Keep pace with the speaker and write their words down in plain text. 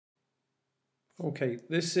Okay,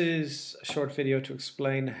 this is a short video to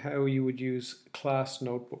explain how you would use class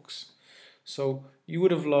notebooks. So you would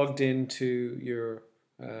have logged into your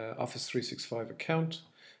Office 365 account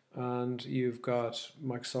and you've got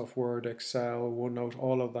Microsoft Word, Excel, OneNote,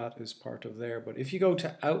 all of that is part of there. But if you go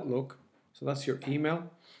to Outlook, so that's your email,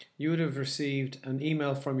 you would have received an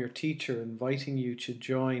email from your teacher inviting you to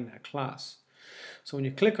join a class. So when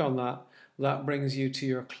you click on that, that brings you to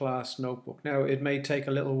your class notebook. Now, it may take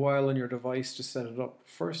a little while on your device to set it up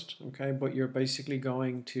first, okay, but you're basically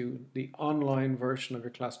going to the online version of your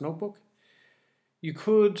class notebook. You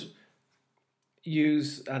could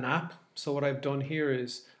use an app. So what I've done here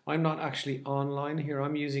is I'm not actually online here.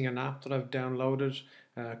 I'm using an app that I've downloaded,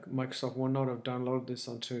 Microsoft OneNote. I've downloaded this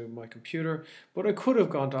onto my computer, but I could have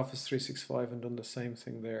gone to Office 365 and done the same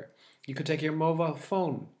thing there. You could take your mobile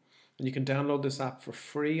phone and you can download this app for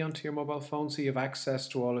free onto your mobile phone so you have access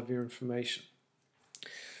to all of your information.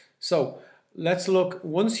 So let's look,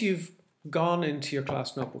 once you've gone into your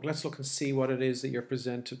class notebook, let's look and see what it is that you're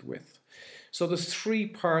presented with. So there's three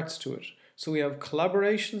parts to it. So we have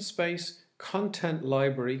collaboration space, content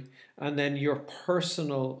library, and then your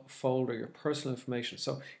personal folder, your personal information.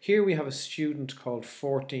 So here we have a student called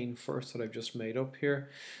 14 first that I've just made up here.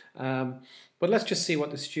 But let's just see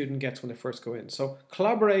what the student gets when they first go in. So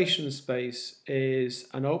collaboration space is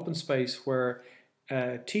an open space where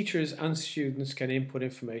teachers and students can input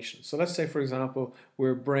information. So let's say, for example,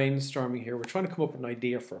 we're brainstorming here. We're trying to come up with an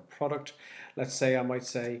idea for a product. Let's say I might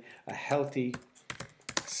say a healthy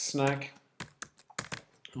snack.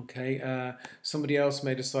 Okay, somebody else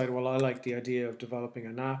may decide, well, I like the idea of developing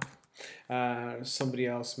an app. Somebody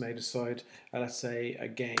else may decide, let's say, a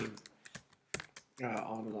game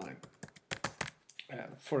online,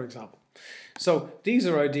 for example. So these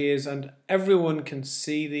are ideas and everyone can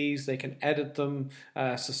see these, they can edit them,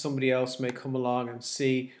 so somebody else may come along and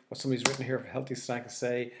see what somebody's written here for healthy snack and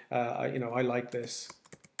say, you know, I like this,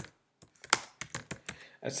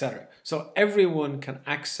 etc. So everyone can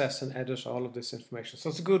access and edit all of this information. So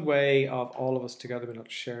it's a good way of all of us together being able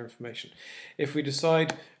to share information. If we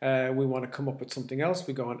decide we want to come up with something else,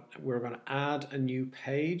 we're going to add a new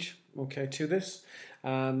page, okay, to this.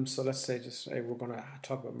 So let's say we're going to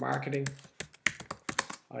talk about marketing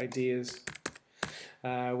ideas.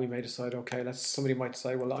 We may decide, okay, somebody might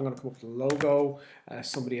say, well, I'm going to come up with a logo.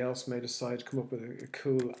 Somebody else may decide to come up with a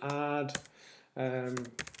cool ad,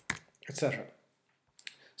 etc.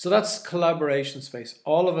 So that's collaboration space.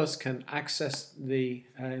 All of us can access the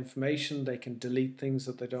information. They can delete things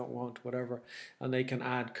that they don't want, whatever, and they can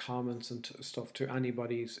add comments and stuff to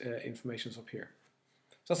anybody's information up here.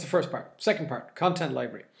 So that's the first part. Second part, content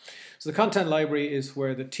library. So the content library is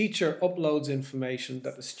where the teacher uploads information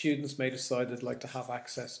that the students may decide they'd like to have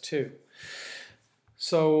access to.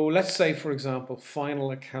 So let's say, for example, final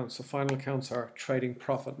accounts. So final accounts are trading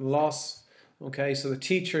profit and loss. Okay, so the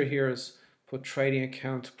teacher here has put trading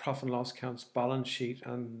account, profit and loss accounts, balance sheet,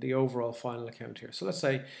 and the overall final account here. So let's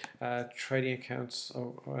say trading accounts.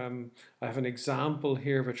 I have an example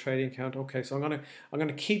here of a trading account. Okay, so I'm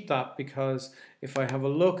gonna keep that because if I have a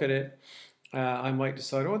look at it, I might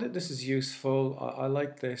decide, oh, this is useful. I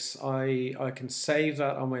like this. I can save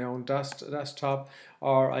that on my own desktop,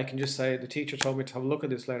 or I can just say the teacher told me to have a look at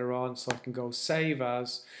this later on, so I can go save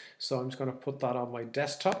as. So I'm just going to put that on my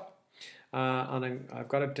desktop. And I've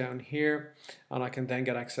got it down here and I can then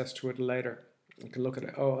get access to it later. You can look at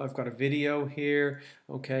it. Oh, I've got a video here.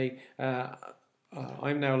 Okay,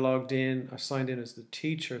 I'm now logged in, I signed in as the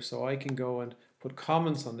teacher, so I can go and put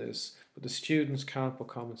comments on this, but the students can't put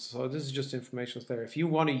comments. So this is just information that's there. If you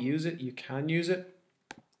want to use it, you can use it.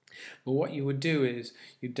 But what you would do is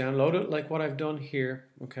you download it like what I've done here,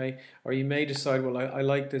 okay? Or you may decide, well, I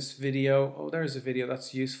like this video. Oh, there's a video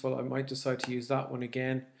that's useful. I might decide to use that one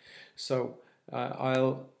again. So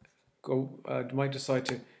I might decide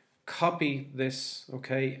to copy this,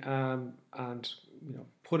 okay, and you know,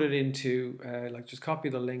 put it into like just copy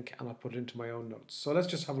the link and I'll put it into my own notes. So let's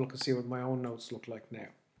just have a look and see what my own notes look like now.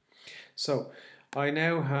 So I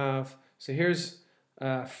now have, so here's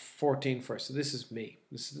 14 first. So this is me.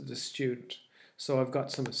 This is the student. So I've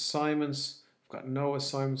got some assignments. Got no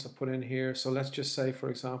assignments to put in here. So let's just say, for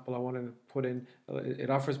example, I want to put in, it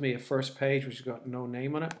offers me a first page which has got no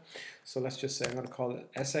name on it. So let's just say I'm going to call it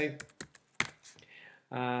essay.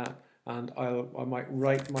 And I might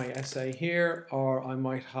write my essay here, or I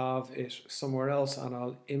might have it somewhere else and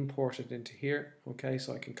I'll import it into here. Okay,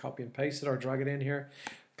 so I can copy and paste it or drag it in here.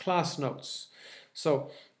 Class notes. So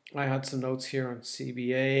I had some notes here on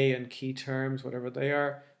CBA and key terms, whatever they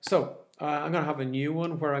are. So I'm going to have a new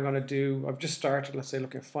one where I'm going to do, I've just started, let's say,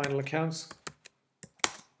 looking at final accounts.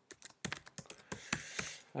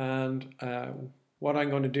 And what I'm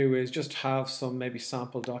going to do is just have some maybe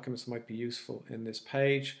sample documents that might be useful in this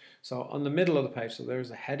page. So on the middle of the page, so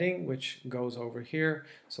there's a heading which goes over here,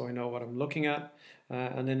 so I know what I'm looking at.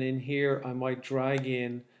 And then in here, I might drag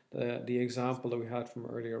in the example that we had from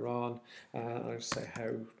earlier on. I'll just say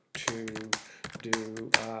how to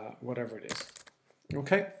do whatever it is.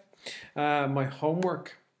 Okay, my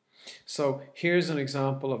homework. So here's an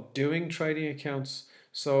example of doing trading accounts.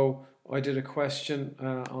 So I did a question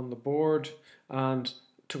on the board and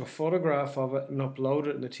took a photograph of it and uploaded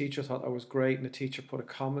it, and the teacher thought that was great, and the teacher put a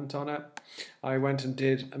comment on it. I went and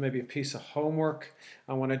did maybe a piece of homework,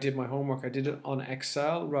 and when I did my homework I did it on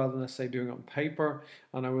Excel rather than, say, doing it on paper,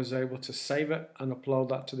 and I was able to save it and upload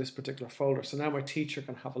that to this particular folder. So now my teacher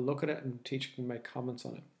can have a look at it and the teacher can make comments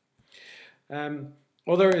on it.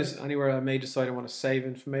 Other is anywhere I may decide I want to save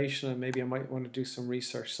information, and maybe I might want to do some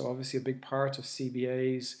research. So obviously a big part of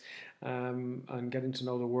CBAs and getting to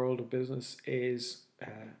know the world of business is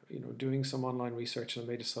doing some online research, and I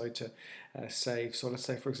may decide to save. So let's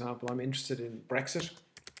say, for example, I'm interested in Brexit.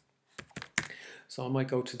 So I might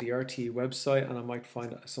go to the RTE website and I might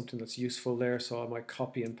find something that's useful there. So I might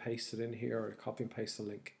copy and paste it in here, or copy and paste the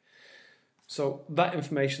link. So that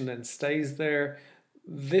information then stays there.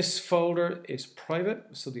 This folder is private,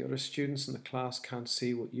 so the other students in the class can't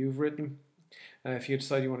see what you've written. If you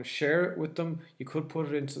decide you want to share it with them, you could put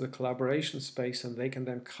it into the collaboration space and they can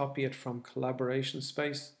then copy it from collaboration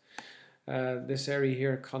space. This area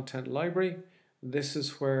here, content library, this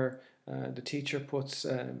is where the teacher puts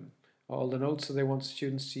all the notes that they want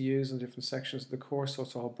students to use in different sections of the course, so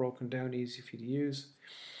it's all broken down, easy for you to use.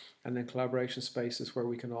 And then collaboration space is where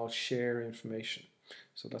we can all share information.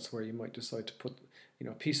 So that's where you might decide to put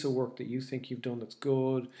a piece of work that you think you've done that's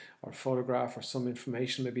good, or a photograph, or some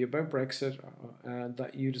information maybe about Brexit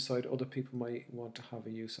that you decide other people might want to have a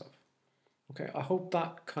use of. Okay, I hope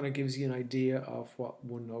that kind of gives you an idea of what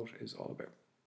OneNote is all about.